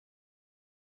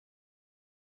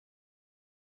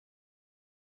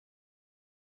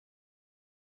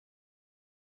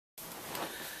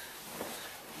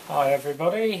Hi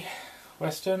everybody,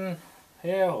 Weston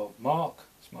here, or Mark,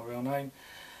 it's my real name.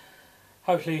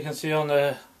 Hopefully you can see on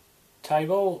the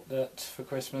table that for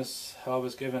Christmas I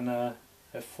was given a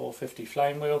F450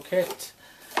 flame wheel kit,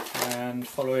 and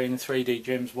following 3D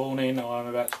Jim's warning I'm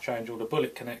about to change all the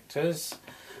bullet connectors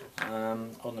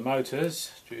on the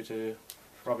motors due to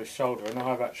rubbish soldering.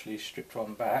 I've actually stripped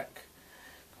one back,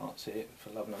 can't see it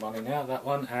for love of the money now, that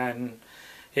one, and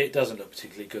it doesn't look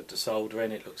particularly good to solder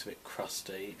in. It looks a bit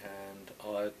crusty and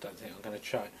I don't think I'm going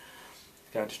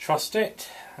to trust it.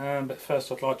 But first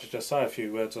I'd like to just say a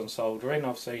few words on soldering.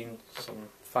 I've seen some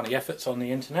funny efforts on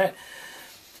the internet.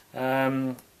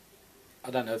 I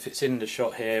don't know if it's in the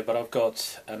shot here, but I've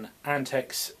got an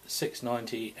Antex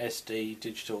 690 SD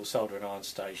digital soldering iron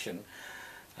station.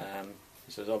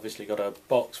 This has obviously got a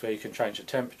box where you can change the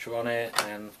temperature on it,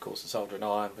 and of course a soldering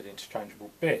iron with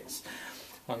interchangeable bits.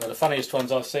 One of the funniest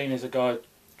ones I've seen is a guy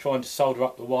trying to solder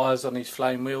up the wires on his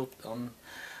flame wheel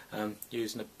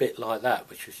using a bit like that,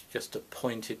 which is just a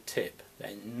pointed tip.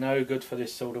 They're no good for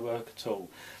this sort of work at all.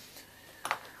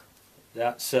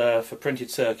 That's for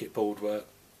printed circuit board work.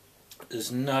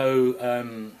 There's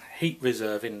no heat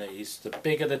reserve in these. The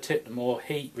bigger the tip, the more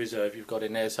heat reserve you've got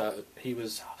in there. So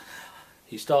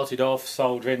he started off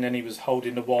soldering, then he was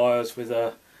holding the wires with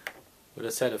a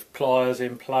set of pliers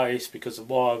in place because the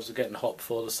wires were getting hot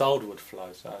before the solder would flow.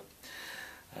 So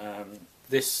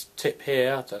this tip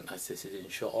here, I don't know if this is in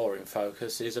shot or in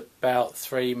focus, is about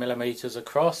 3mm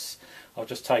across. I've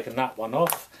just taken that one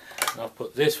off and I've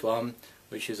put this one,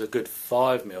 which is a good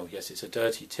 5mm. Yes, it's a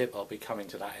dirty tip, I'll be coming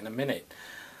to that in a minute.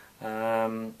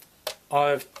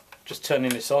 I've just turning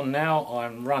this on now.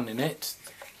 I'm running it,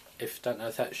 don't know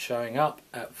if that's showing up,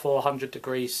 at 400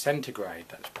 degrees centigrade.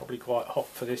 That's probably quite hot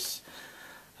for this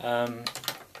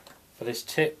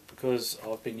tip, because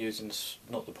I've been using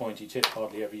not the pointy tip,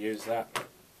 hardly ever use that.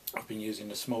 I've been using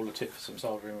the smaller tip for some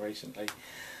soldering recently,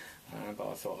 but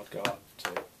I thought I'd go up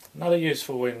to another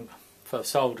useful one for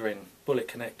soldering bullet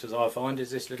connectors. I find is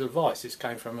this little vise. This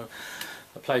came from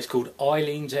a place called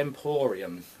Eileen's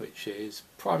Emporium, which is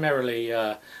primarily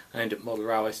aimed at model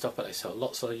railway stuff, but they sell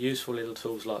lots of useful little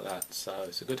tools like that. So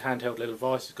it's a good handheld little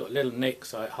vise. It's got a little nick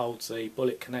so it holds the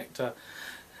bullet connector.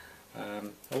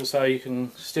 Also you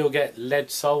can still get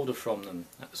lead solder from them.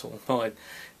 That's all my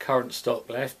current stock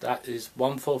left. That is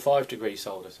 145 degree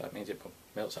solder, so that means it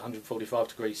melts at 145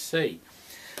 degrees C.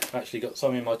 I've actually got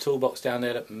some in my toolbox down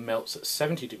there that melts at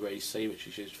 70 degrees C, which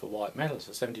is used for white metal.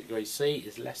 So 70 degrees C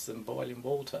is less than boiling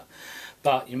water.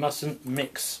 But you mustn't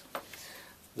mix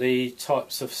the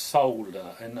types of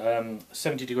solder, and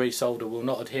 70 degree solder will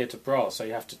not adhere to brass, so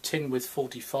you have to tin with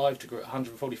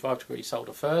 145 degree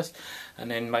solder first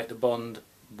and then make the bond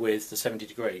with the 70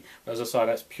 degree. But as I say,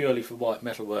 that's purely for white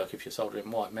metal work. If you're soldering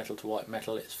white metal to white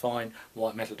metal, it's fine.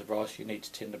 White metal to brass, you need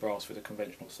to tin the brass with a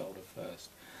conventional solder first.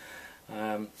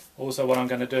 Also what I'm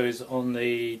going to do is on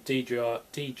the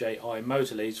DJI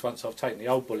motor leads, once I've taken the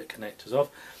old bullet connectors off,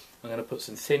 I'm going to put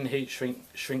some thin heat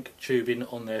shrink tubing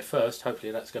on there first.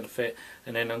 Hopefully that's going to fit,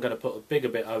 and then I'm going to put a bigger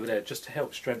bit over there just to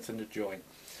help strengthen the joint.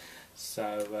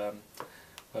 So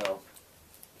well,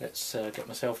 let's get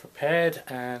myself prepared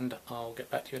and I'll get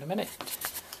back to you in a minute.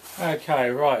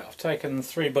 Okay, right, I've taken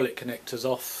 3 bullet connectors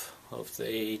off of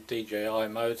the DJI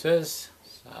motors.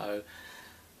 So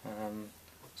I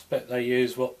expect they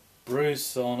use what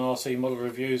Bruce on RC Model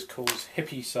Reviews calls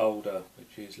hippie solder,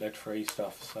 which is lead free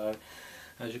stuff. So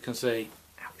as you can see,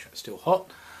 ouch, it's still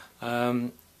hot.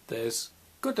 There's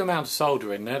a good amount of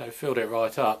solder in there. They filled it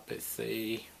right up.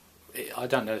 I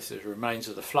don't know if the remains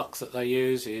of the flux that they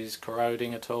use is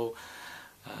corroding at all.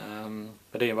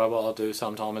 But anyway, what I'll do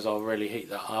sometimes is I'll really heat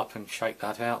that up and shake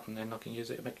that out, and then I can use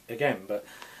it again. But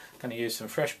I'm going to use some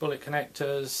fresh bullet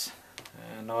connectors,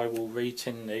 and I will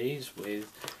retin these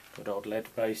with good old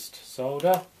lead-based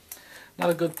solder.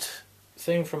 Another good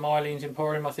thing from Eileen's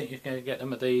Emporium, I think you can get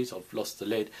them of these. I've lost the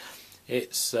lid.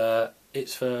 It's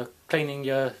for cleaning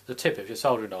the tip of your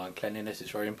soldering iron. Cleanliness is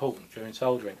very important during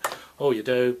soldering. All you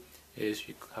do is,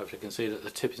 you hopefully can see that the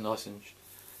tip is nice and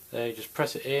there. You just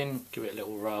press it in, give it a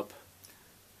little rub,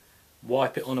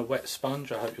 wipe it on a wet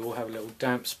sponge. I hope you all have a little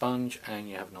damp sponge, and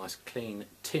you have a nice clean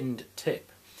tinned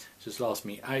tip. It just lasts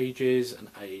me ages and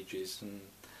ages, and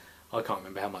I can't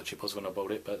remember how much it was when I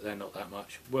bought it, but they're not that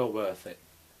much. Well worth it.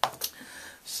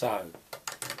 So,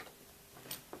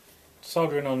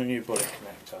 soldering on a new bullet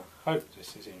connector. Hope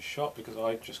this is in shot because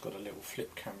I just got a little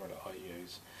flip camera that I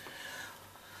use.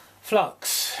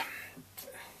 Flux.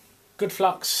 Good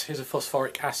flux is a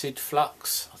phosphoric acid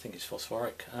flux. I think it's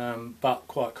phosphoric, but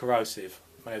quite corrosive.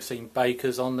 You may have seen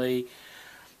Bakers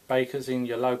in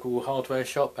your local hardware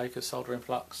shop, Bakers soldering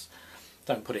flux.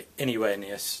 Don't put it anywhere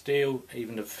near steel,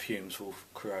 even the fumes will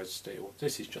corrode steel.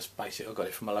 This is just basic, I got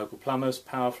it from my local plumbers.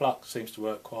 Power flux seems to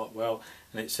work quite well,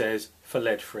 and it says for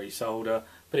lead free solder,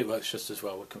 but it works just as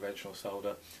well with conventional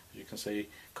solder. As you can see,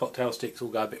 cocktail sticks all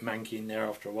go a bit manky in there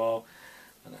after a while,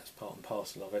 and that's part and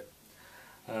parcel of it.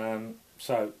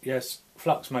 So yes,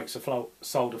 flux makes the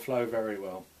solder flow very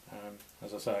well.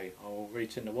 As I say, I will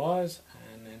retin the wires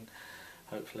and then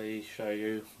hopefully show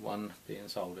you one being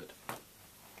soldered.